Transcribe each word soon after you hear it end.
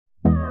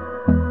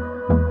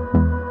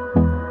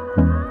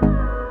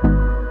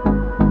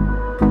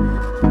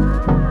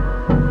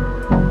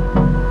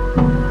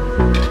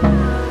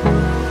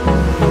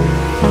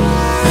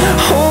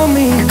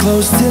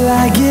close till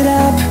I get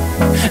up.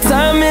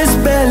 Time is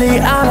barely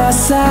on our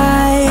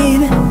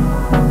side.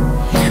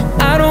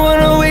 I don't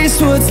wanna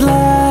waste what's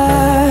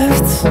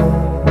left.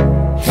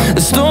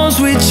 The storms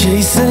we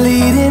chase are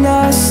leading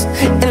us,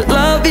 and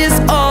love is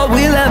all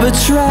we'll ever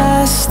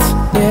trust.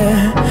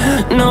 Yeah,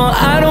 no,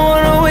 I don't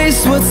wanna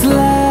waste what's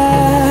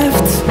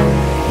left.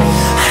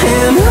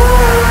 And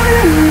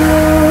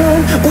on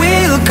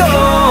we'll go,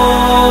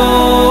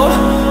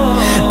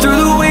 through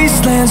the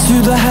wastelands,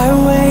 through the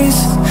highways,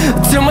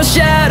 till my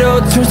shadow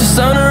turns to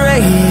sun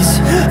rays.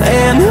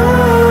 And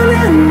on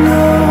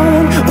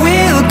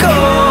we'll go,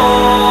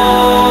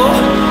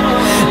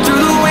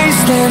 through the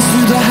wastelands,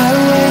 through the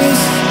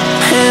highways,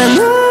 and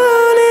on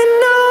we'll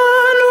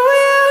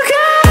go.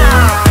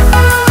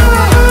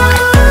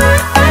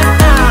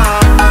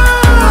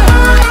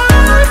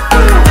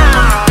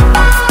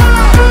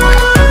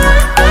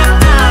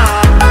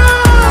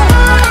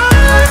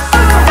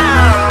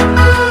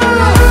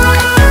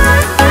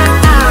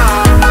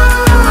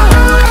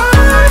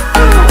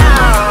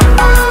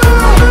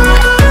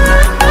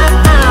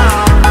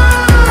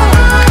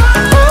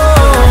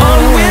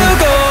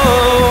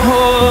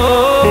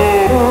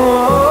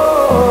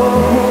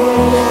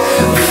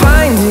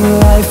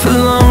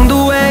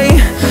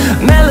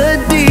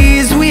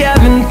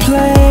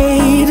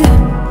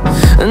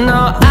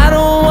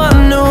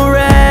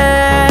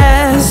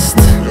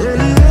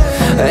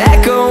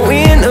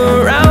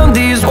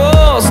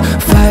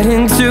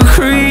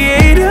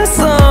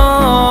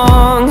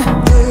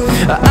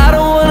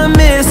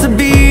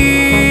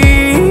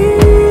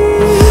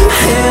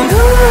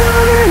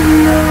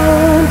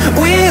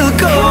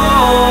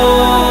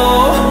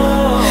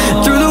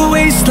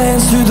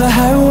 Through the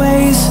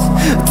highways,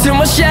 till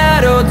my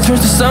shadow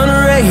turns to sun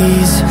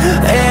rays.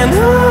 And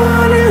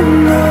on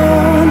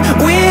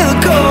we'll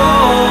go,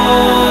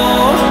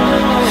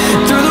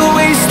 through the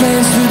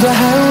wastelands, through the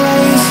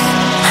highways,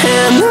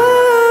 and on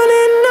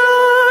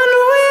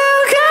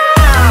we'll go.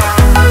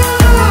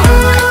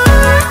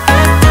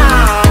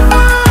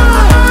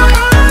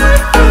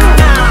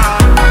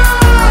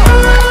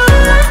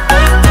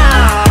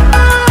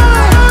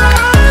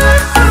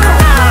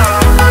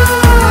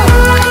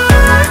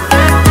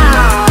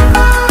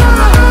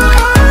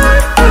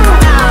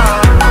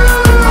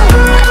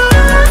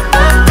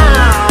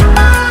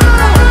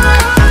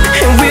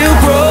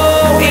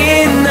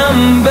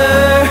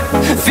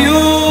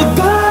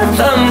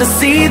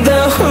 See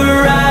the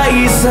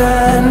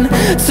horizon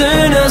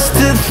turn us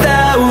to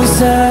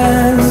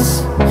thousands,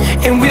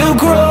 and we'll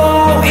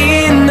grow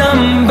in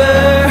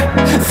number,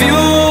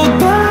 fueled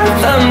by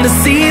them. To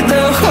see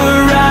the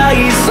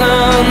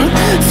horizon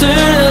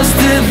turn us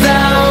to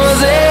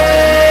thousands,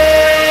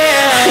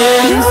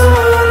 and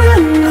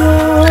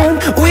on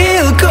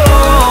we'll go,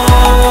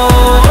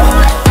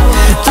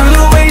 through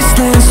the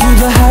wastelands, through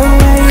the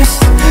highways,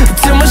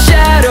 till my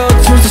shadow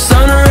turns to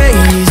sun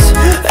rays.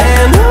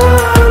 And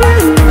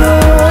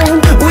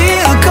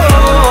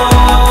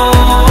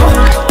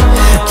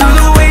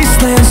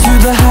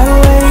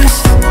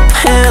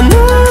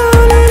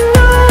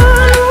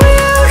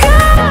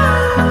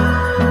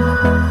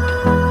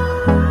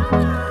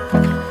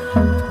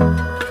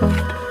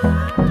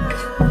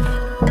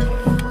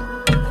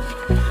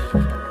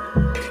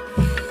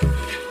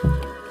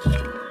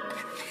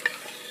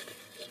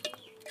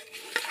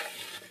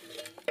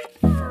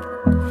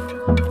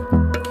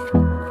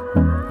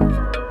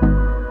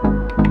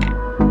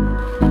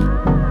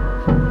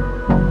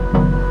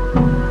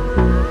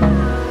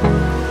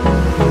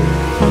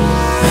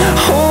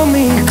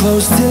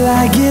close till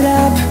I get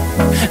up.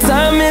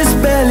 Time is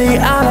barely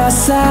on our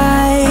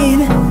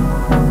side.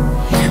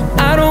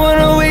 I don't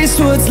wanna waste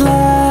what's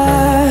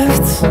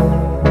left.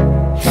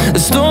 The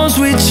storms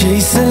we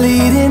chase are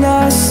leading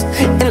us,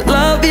 and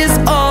love is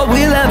all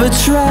we'll ever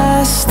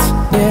trust.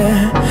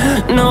 Yeah,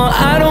 no,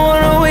 I don't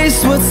wanna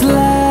waste what's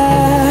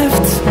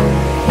left.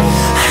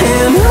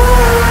 And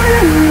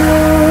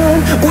on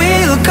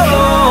we'll go,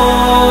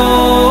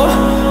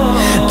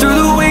 through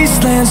the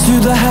wastelands,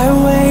 through the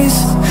highways,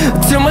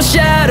 till my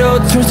shadow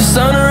turns to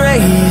sun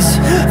rays.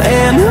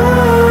 And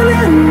on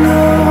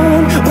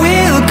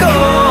we'll go,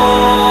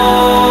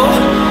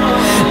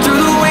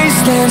 through the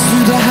wastelands,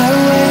 through the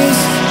highways,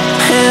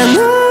 and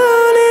on.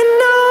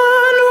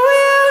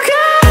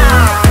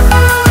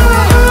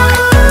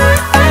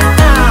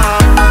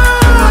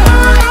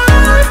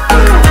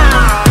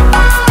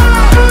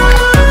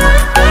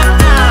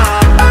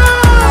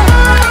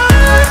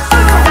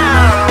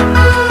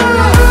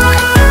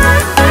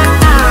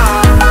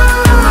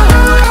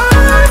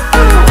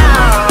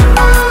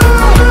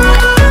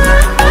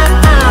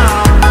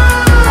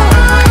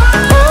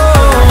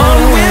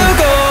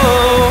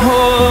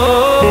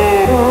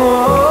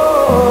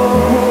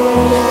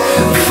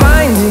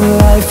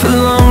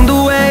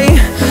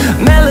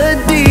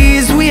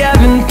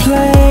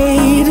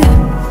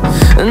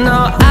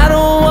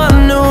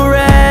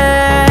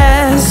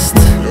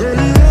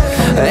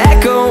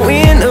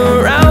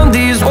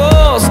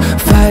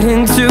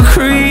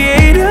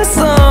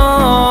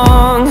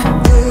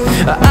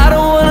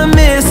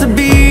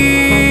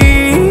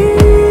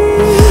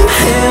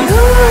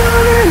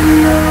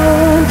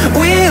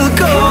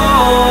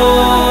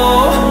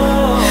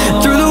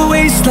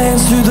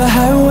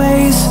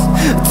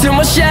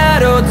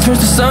 turns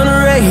to sun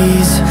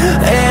rays,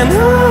 and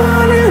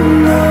on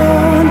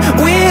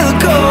we'll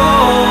go,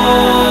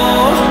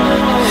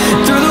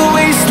 through the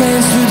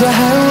wastelands, through the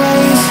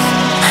highways,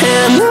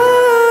 and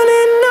on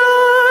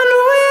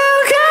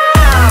we'll go.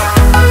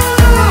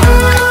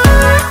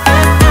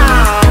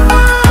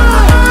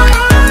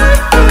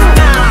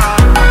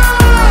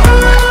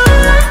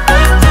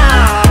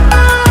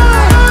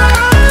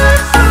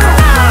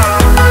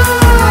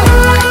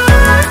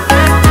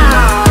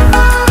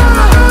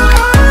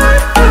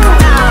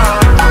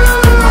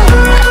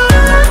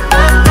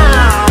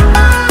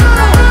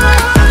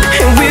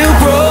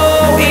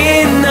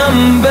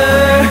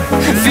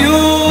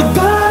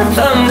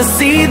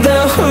 See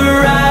the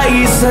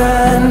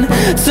horizon,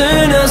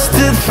 turn us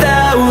to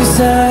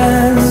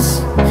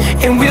thousands,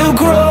 and we'll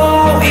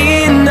grow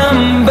in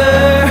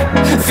number,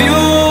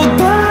 fueled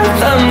by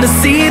them to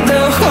see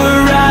the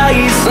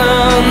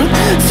horizon,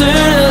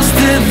 turn us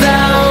to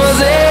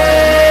thousands,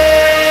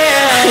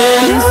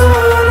 and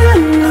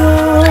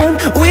on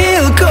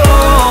we'll go,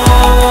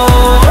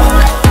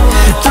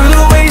 through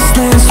the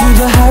wastelands, through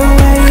the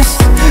highways,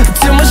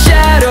 till my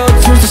shadow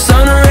turns to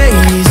sun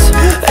rays,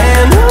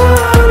 and on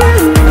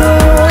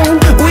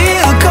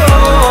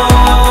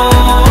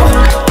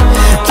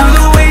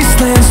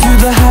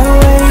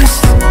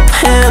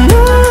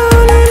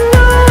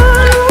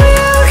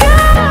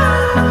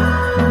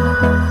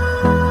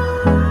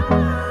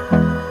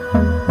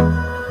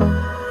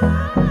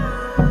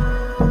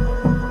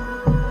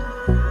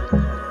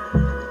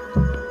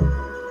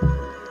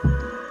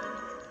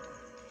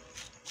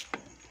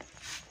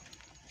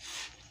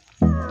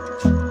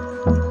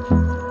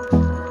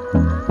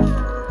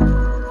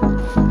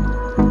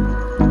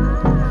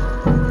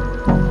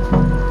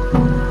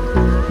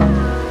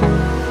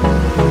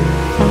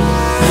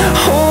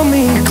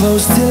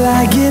close till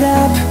I get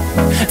up.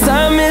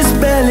 Time is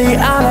barely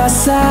on our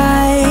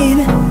side.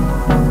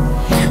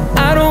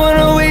 I don't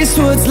wanna waste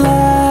what's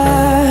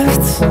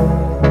left.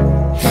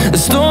 The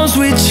storms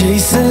we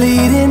chase are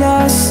leading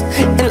us,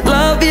 and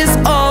love is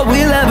all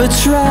we'll ever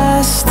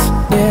trust.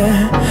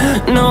 Yeah,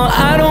 no,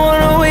 I don't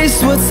wanna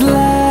waste what's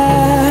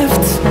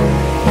left.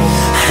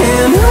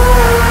 And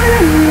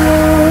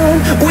on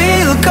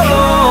we'll go,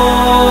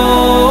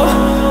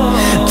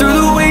 through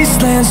the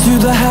wastelands, through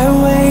the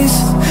highways,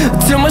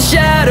 till my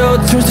shadow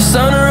turns to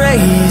sun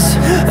rays,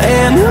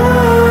 and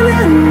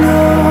on